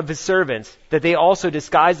surprise of his servants that they also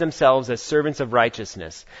disguise themselves as servants of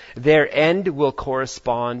righteousness. Their end will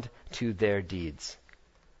correspond to their deeds.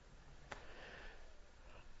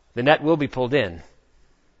 The net will be pulled in.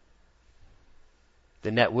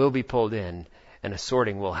 The net will be pulled in, and a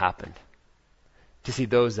sorting will happen to see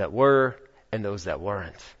those that were and those that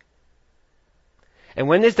weren't. And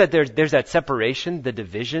when there's that separation, the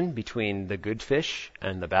division between the good fish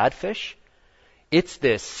and the bad fish, it's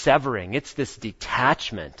this severing, it's this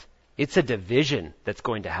detachment, it's a division that's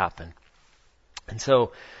going to happen. And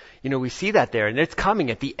so, we see that there, and it's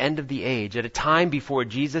coming at the end of the age, at a time before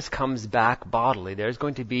Jesus comes back bodily. There's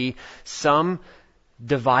going to be some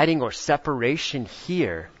dividing or separation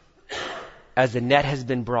here as the net has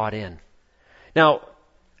been brought in. Now,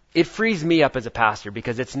 it frees me up as a pastor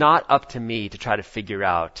because it's not up to me to try to figure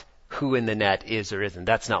out who in the net is or isn't.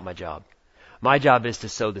 That's not my job. My job is to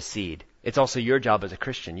sow the seed. It's also your job as a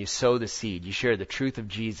Christian. You sow the seed. You share the truth of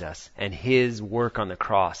Jesus and his work on the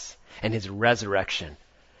cross and his resurrection.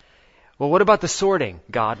 Well, what about the sorting?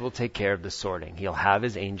 God will take care of the sorting. He'll have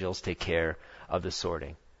his angels take care of the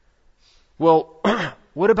sorting. Well,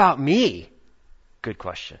 what about me? Good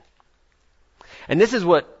question. And this is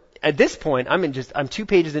what, at this point, I'm 2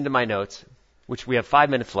 pages into my notes, which we have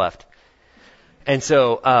 5 minutes left. And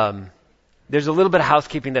so, there's a little bit of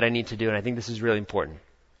housekeeping that I need to do, and I think this is really important.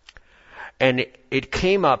 And it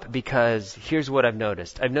came up because here's what I've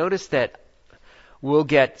noticed. I've noticed that we'll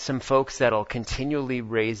get some folks that'll continually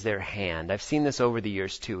raise their hand. I've seen this over the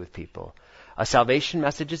years too with people. A salvation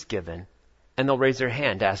message is given, and they'll raise their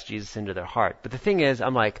hand to ask Jesus into their heart. But the thing is,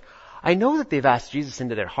 I'm like, I know that they've asked Jesus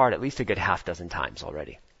into their heart at least a good half dozen times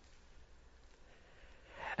already.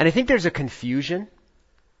 And I think there's a confusion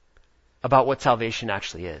about what salvation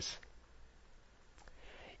actually is.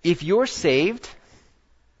 If you're saved,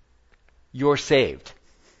 you're saved.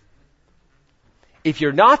 If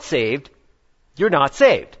you're not saved, you're not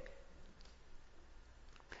saved.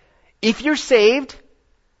 If you're saved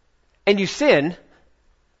and you sin,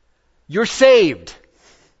 you're saved.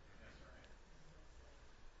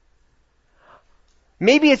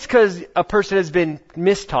 Maybe it's because a person has been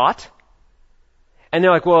mistaught. And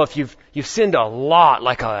they're like, well, if you've sinned a lot,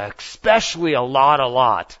 like especially a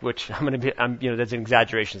lot, which that's an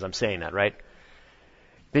exaggeration as I'm saying that, right?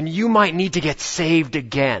 Then you might need to get saved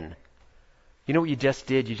again. You know what you just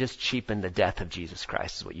did? You just cheapened the death of Jesus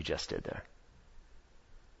Christ is what you just did there.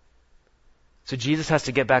 So Jesus has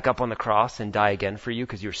to get back up on the cross and die again for you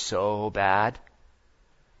because you're so bad?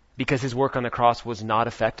 Because his work on the cross was not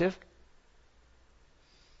effective?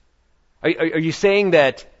 Are you saying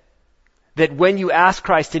that when you ask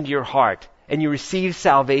Christ into your heart and you receive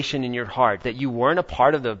salvation in your heart, that you weren't a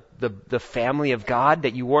part of the family of God,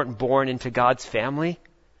 that you weren't born into God's family?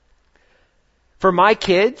 For my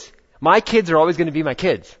kids are always going to be my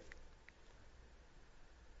kids.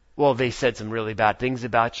 Well, they said some really bad things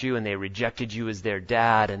about you and they rejected you as their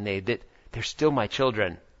dad and they're still my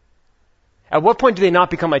children. At what point do they not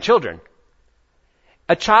become my children?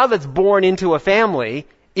 A child that's born into a family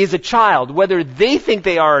is a child, whether they think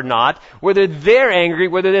they are or not, whether they're angry,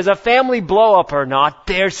 whether there's a family blow up or not,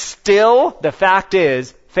 they're still, the fact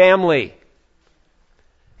is, family.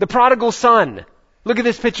 The prodigal son. Look at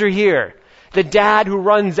this picture here. The dad who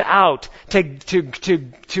runs out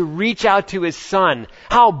to reach out to his son.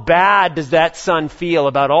 How bad does that son feel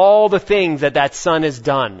about all the things that son has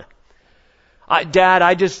done? Dad,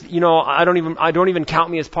 I don't even count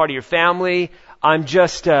me as part of your family.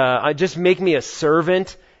 Just make me a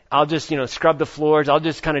servant. I'll just, scrub the floors. I'll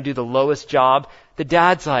just kind of do the lowest job. The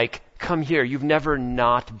dad's like, come here. You've never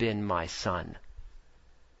not been my son.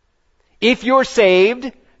 If you're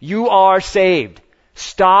saved, you are saved.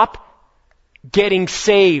 Stop getting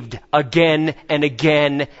saved again and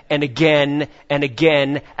again and again and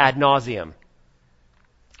again ad nauseum.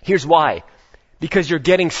 Here's why. Because you're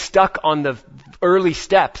getting stuck on the early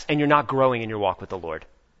steps and you're not growing in your walk with the Lord.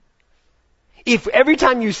 If every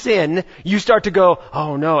time you sin, you start to go,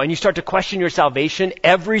 oh no, and you start to question your salvation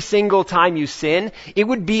every single time you sin, it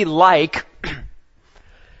would be like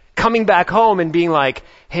coming back home and being like,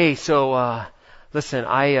 hey, so, listen,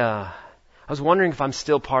 I was wondering if I'm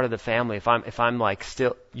still part of the family, if I'm like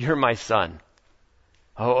still, you're my son.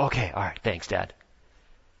 Oh, okay, all right, thanks, Dad.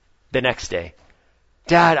 The next day,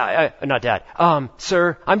 not Dad,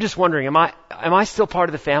 sir, I'm just wondering, am I still part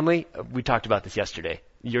of the family? We talked about this yesterday.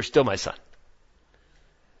 You're still my son.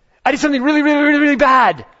 I did something really, really, really, really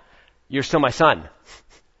bad. You're still my son.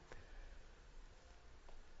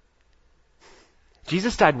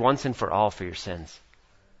 Jesus died once and for all for your sins.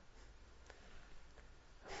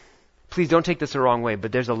 Please don't take this the wrong way,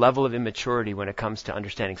 but there's a level of immaturity when it comes to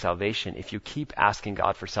understanding salvation if you keep asking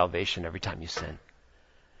God for salvation every time you sin.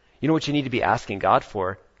 You know what you need to be asking God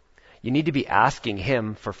for? You need to be asking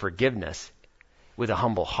Him for forgiveness with a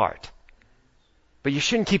humble heart. But you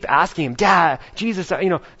shouldn't keep asking Him, Dad, Jesus,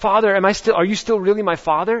 Father, are you still really my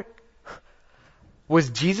Father?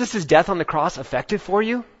 Was Jesus' death on the cross effective for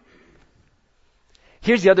you?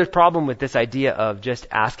 Here's the other problem with this idea of just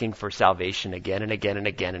asking for salvation again and again and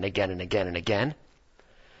again and again and again and again.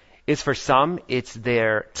 Is for some, it's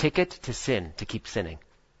their ticket to sin, to keep sinning.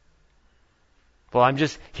 Well,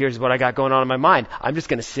 here's what I got going on in my mind. I'm just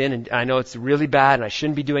going to sin, and I know it's really bad and I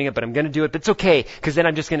shouldn't be doing it, but I'm going to do it. But it's okay, because then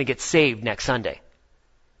I'm just going to get saved next Sunday.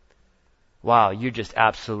 Wow, you're just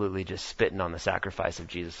absolutely just spitting on the sacrifice of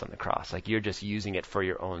Jesus on the cross. Like you're just using it for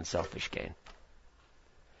your own selfish gain.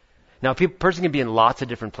 Now, a person can be in lots of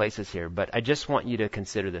different places here, but I just want you to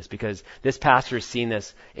consider this because this pastor has seen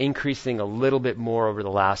this increasing a little bit more over the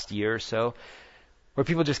last year or so, where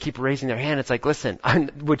people just keep raising their hand. It's like, listen,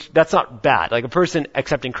 which that's not bad. Like a person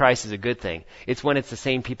accepting Christ is a good thing. It's when it's the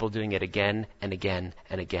same people doing it again and again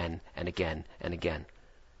and again and again and again.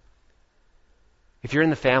 If you're in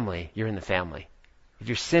the family, you're in the family. If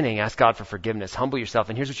you're sinning, ask God for forgiveness. Humble yourself.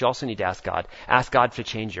 And here's what you also need to ask God. Ask God to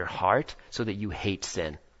change your heart so that you hate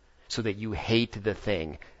sin. So that you hate the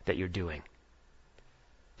thing that you're doing.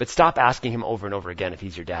 But stop asking Him over and over again if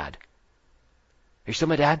He's your dad. Are you still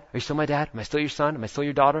my dad? Are you still my dad? Am I still your son? Am I still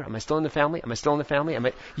your daughter? Am I still in the family? Am I still in the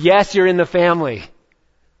family? Yes, you're in the family.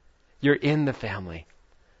 You're in the family.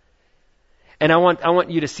 And I want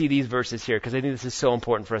you to see these verses here because I think this is so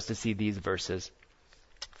important for us to see these verses.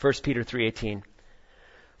 1 Peter 3:18.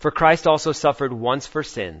 For Christ also suffered once for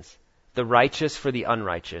sins, the righteous for the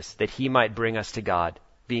unrighteous, that He might bring us to God,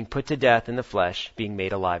 being put to death in the flesh, being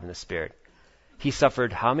made alive in the spirit. He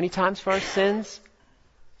suffered how many times for our sins?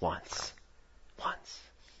 Once.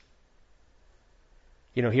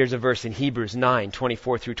 Here's a verse in Hebrews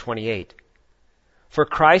 9:24-28. For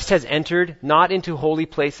Christ has entered not into holy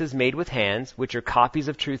places made with hands, which are copies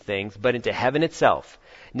of true things, but into heaven itself,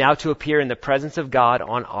 now to appear in the presence of God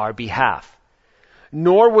on our behalf.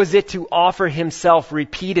 Nor was it to offer Himself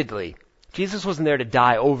repeatedly. Jesus wasn't there to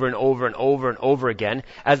die over and over and over and over again,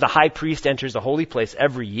 as the high priest enters the holy place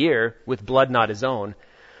every year with blood not his own.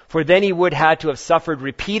 For then He would have to have suffered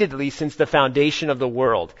repeatedly since the foundation of the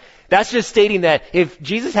world. That's just stating that if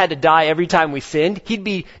Jesus had to die every time we sinned, He'd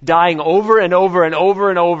be dying over and over and over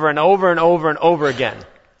and over and over and over and over again.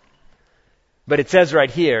 But it says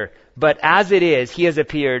right here, but as it is, He has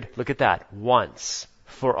appeared, look at that, once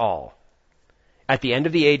for all, at the end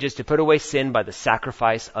of the ages to put away sin by the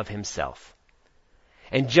sacrifice of Himself.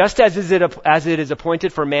 And just as it is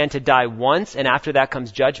appointed for man to die once, and after that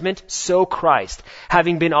comes judgment, so Christ,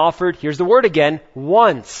 having been offered, here's the word again,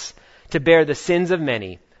 once, to bear the sins of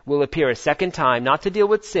many, will appear a second time, not to deal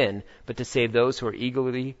with sin, but to save those who are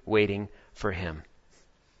eagerly waiting for Him.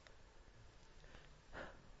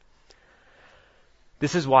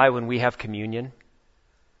 This is why when we have communion,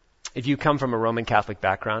 if you come from a Roman Catholic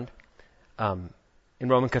background, in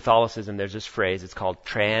Roman Catholicism there's this phrase, it's called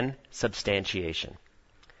transubstantiation.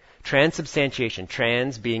 Transubstantiation,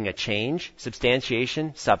 trans being a change,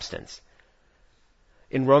 substantiation, substance.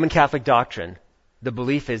 In Roman Catholic doctrine, the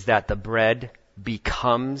belief is that the bread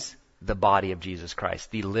becomes the body of Jesus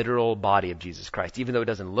Christ, the literal body of Jesus Christ. Even though it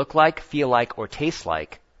doesn't look like, feel like, or taste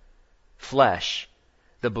like flesh,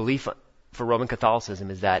 the belief for Roman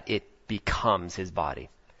Catholicism is that it becomes His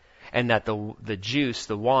body. And that the juice,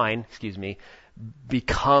 the wine,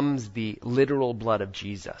 becomes the literal blood of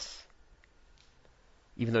Jesus.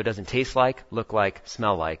 Even though it doesn't taste like, look like,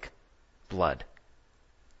 smell like blood.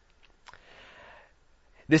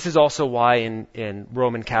 This is also why in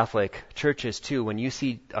Roman Catholic churches too, when you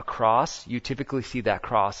see a cross, you typically see that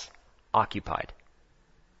cross occupied.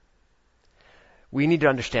 We need to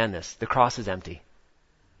understand this. The cross is empty.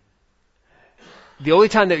 The only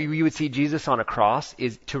time that you would see Jesus on a cross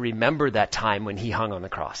is to remember that time when He hung on the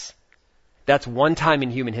cross. That's one time in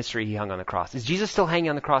human history He hung on the cross. Is Jesus still hanging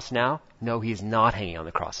on the cross now? No, He is not hanging on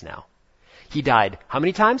the cross now. He died how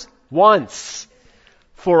many times? Once.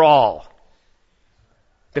 For all.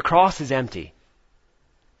 The cross is empty.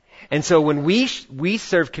 And so when we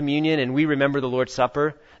serve communion and we remember the Lord's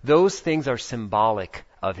Supper, those things are symbolic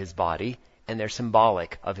of His body and they're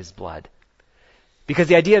symbolic of His blood. Because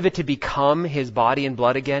the idea of it to become His body and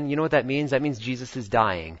blood again, you know what that means? That means Jesus is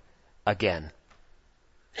dying again.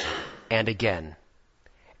 And again,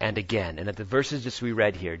 and again. And at the verses just we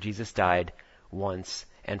read here, Jesus died once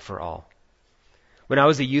and for all. When I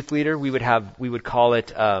was a youth leader, we would call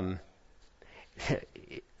it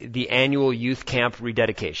the annual youth camp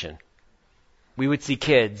rededication. We would see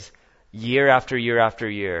kids year after year after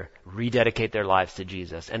year rededicate their lives to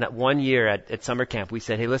Jesus. And at one year at summer camp, we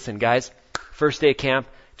said, hey, listen, guys, first day of camp,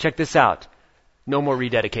 check this out. No more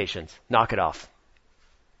rededications. Knock it off.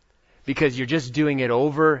 Because you're just doing it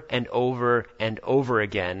over and over and over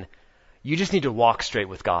again. You just need to walk straight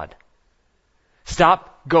with God.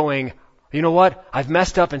 Stop going, you know what? I've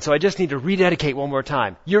messed up, and so I just need to rededicate one more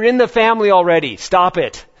time. You're in the family already. Stop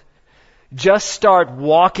it. Just start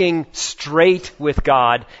walking straight with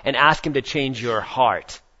God and ask Him to change your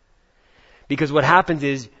heart. Because what happens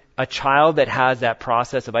is a child that has that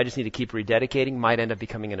process of I just need to keep rededicating might end up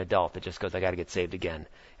becoming an adult that just goes, I got to get saved again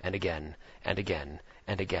and again and again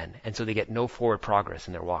and again. And so they get no forward progress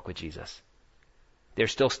in their walk with Jesus. They're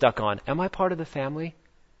still stuck on, am I part of the family?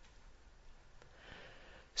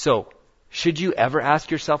 So, should you ever ask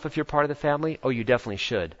yourself if you're part of the family? Oh, you definitely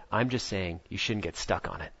should. I'm just saying you shouldn't get stuck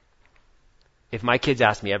on it. If my kids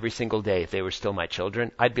asked me every single day if they were still my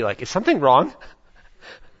children, I'd be like, is something wrong?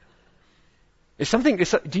 How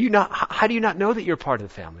do you not know that you're part of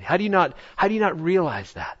the family? How do you not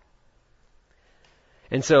realize that?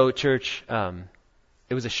 And so, church,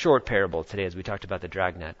 it was a short parable today as we talked about the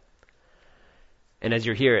dragnet. And as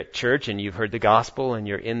you're here at church and you've heard the gospel and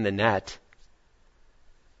you're in the net,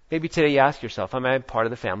 maybe today you ask yourself, am I part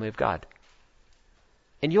of the family of God?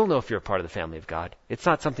 And you'll know if you're a part of the family of God. It's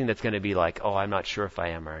not something that's going to be like, oh, I'm not sure if I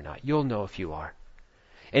am or not. You'll know if you are.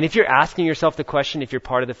 And if you're asking yourself the question if you're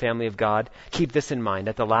part of the family of God, keep this in mind.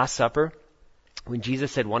 At the Last Supper, when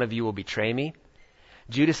Jesus said, one of you will betray me,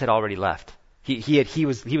 Judas had already left. He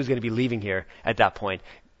was going to be leaving here at that point.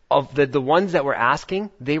 Of the ones that were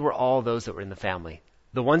asking, they were all those that were in the family.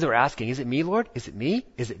 The ones that were asking, is it me, Lord? Is it me?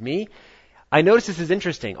 Is it me? I noticed this is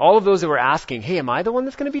interesting. All of those that were asking, hey, am I the one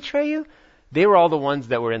that's going to betray you? They were all the ones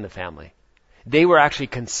that were in the family. They were actually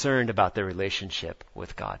concerned about their relationship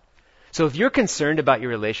with God. So if you're concerned about your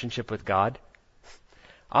relationship with God,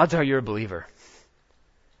 odds are you're a believer.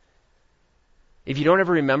 If you don't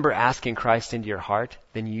ever remember asking Christ into your heart,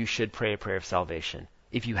 then you should pray a prayer of salvation.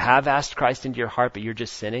 If you have asked Christ into your heart, but you're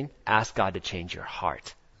just sinning, ask God to change your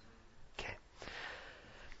heart. Okay.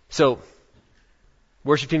 So,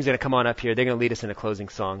 worship team's going to come on up here. They're going to lead us in a closing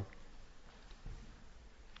song.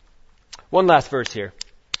 One last verse here.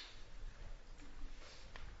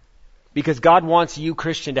 Because God wants you,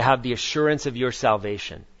 Christian, to have the assurance of your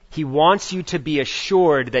salvation. He wants you to be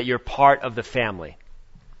assured that you're part of the family.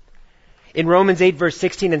 In Romans 8, verse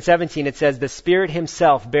 16 and 17, it says, the Spirit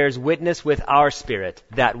Himself bears witness with our spirit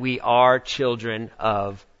that we are children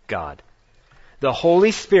of God. The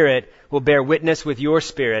Holy Spirit will bear witness with your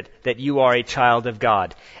spirit that you are a child of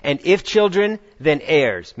God. And if children, then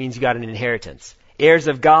heirs, means you got an inheritance. Heirs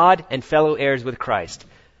of God and fellow heirs with Christ.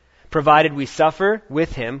 Provided we suffer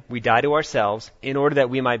with Him, we die to ourselves, in order that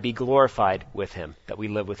we might be glorified with Him, that we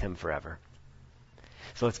live with Him forever.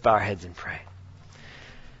 So let's bow our heads and pray.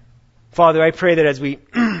 Father, I pray that as we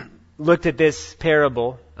looked at this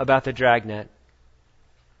parable about the dragnet,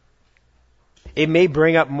 it may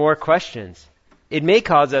bring up more questions. It may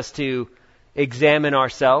cause us to examine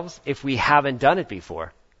ourselves if we haven't done it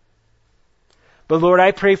before. But Lord,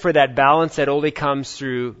 I pray for that balance that only comes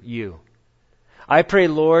through You. I pray,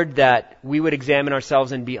 Lord, that we would examine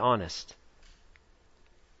ourselves and be honest.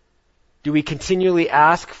 Do we continually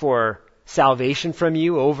ask for salvation from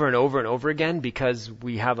You over and over and over again because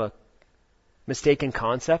we have a mistaken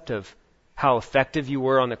concept of how effective You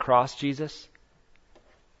were on the cross, Jesus?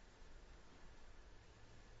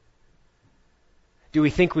 Do we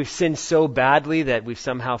think we've sinned so badly that we've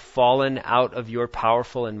somehow fallen out of Your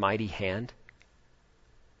powerful and mighty hand?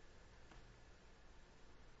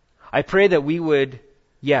 I pray that we would,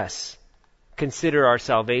 yes, consider our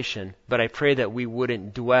salvation, but I pray that we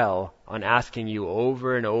wouldn't dwell on asking You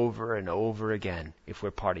over and over and over again if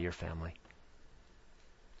we're part of Your family.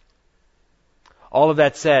 All of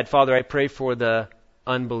that said, Father, I pray for the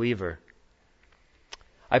unbeliever.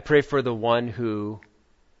 I pray for the one who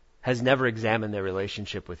has never examined their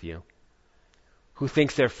relationship with You, who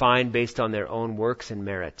thinks they're fine based on their own works and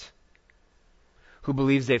merit, who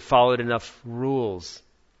believes they've followed enough rules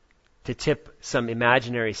to tip some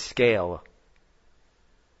imaginary scale.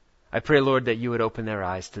 I pray, Lord, that You would open their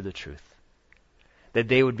eyes to the truth, that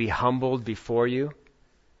they would be humbled before You,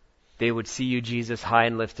 they would see You, Jesus, high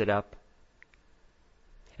and lifted up,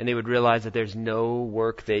 and they would realize that there's no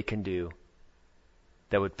work they can do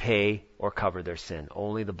that would pay or cover their sin,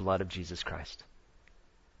 only the blood of Jesus Christ.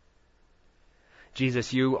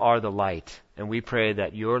 Jesus, You are the light, and we pray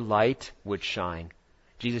that Your light would shine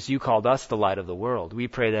Jesus, you called us the light of the world. We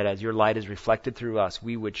pray that as your light is reflected through us,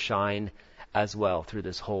 we would shine as well through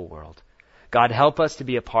this whole world. God, help us to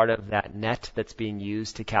be a part of that net that's being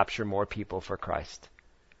used to capture more people for Christ.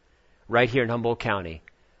 Right here in Humboldt County,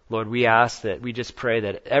 Lord, we ask that, we just pray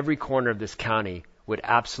that every corner of this county would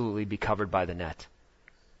absolutely be covered by the net.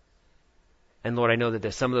 And Lord, I know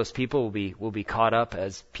that some of those people will be caught up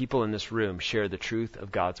as people in this room share the truth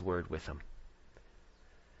of God's word with them.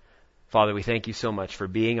 Father, we thank you so much for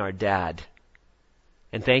being our dad.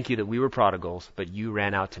 And thank you that we were prodigals, but you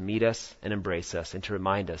ran out to meet us and embrace us and to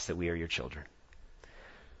remind us that we are your children.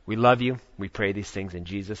 We love you. We pray these things in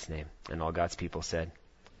Jesus' name. And all God's people said,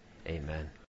 amen.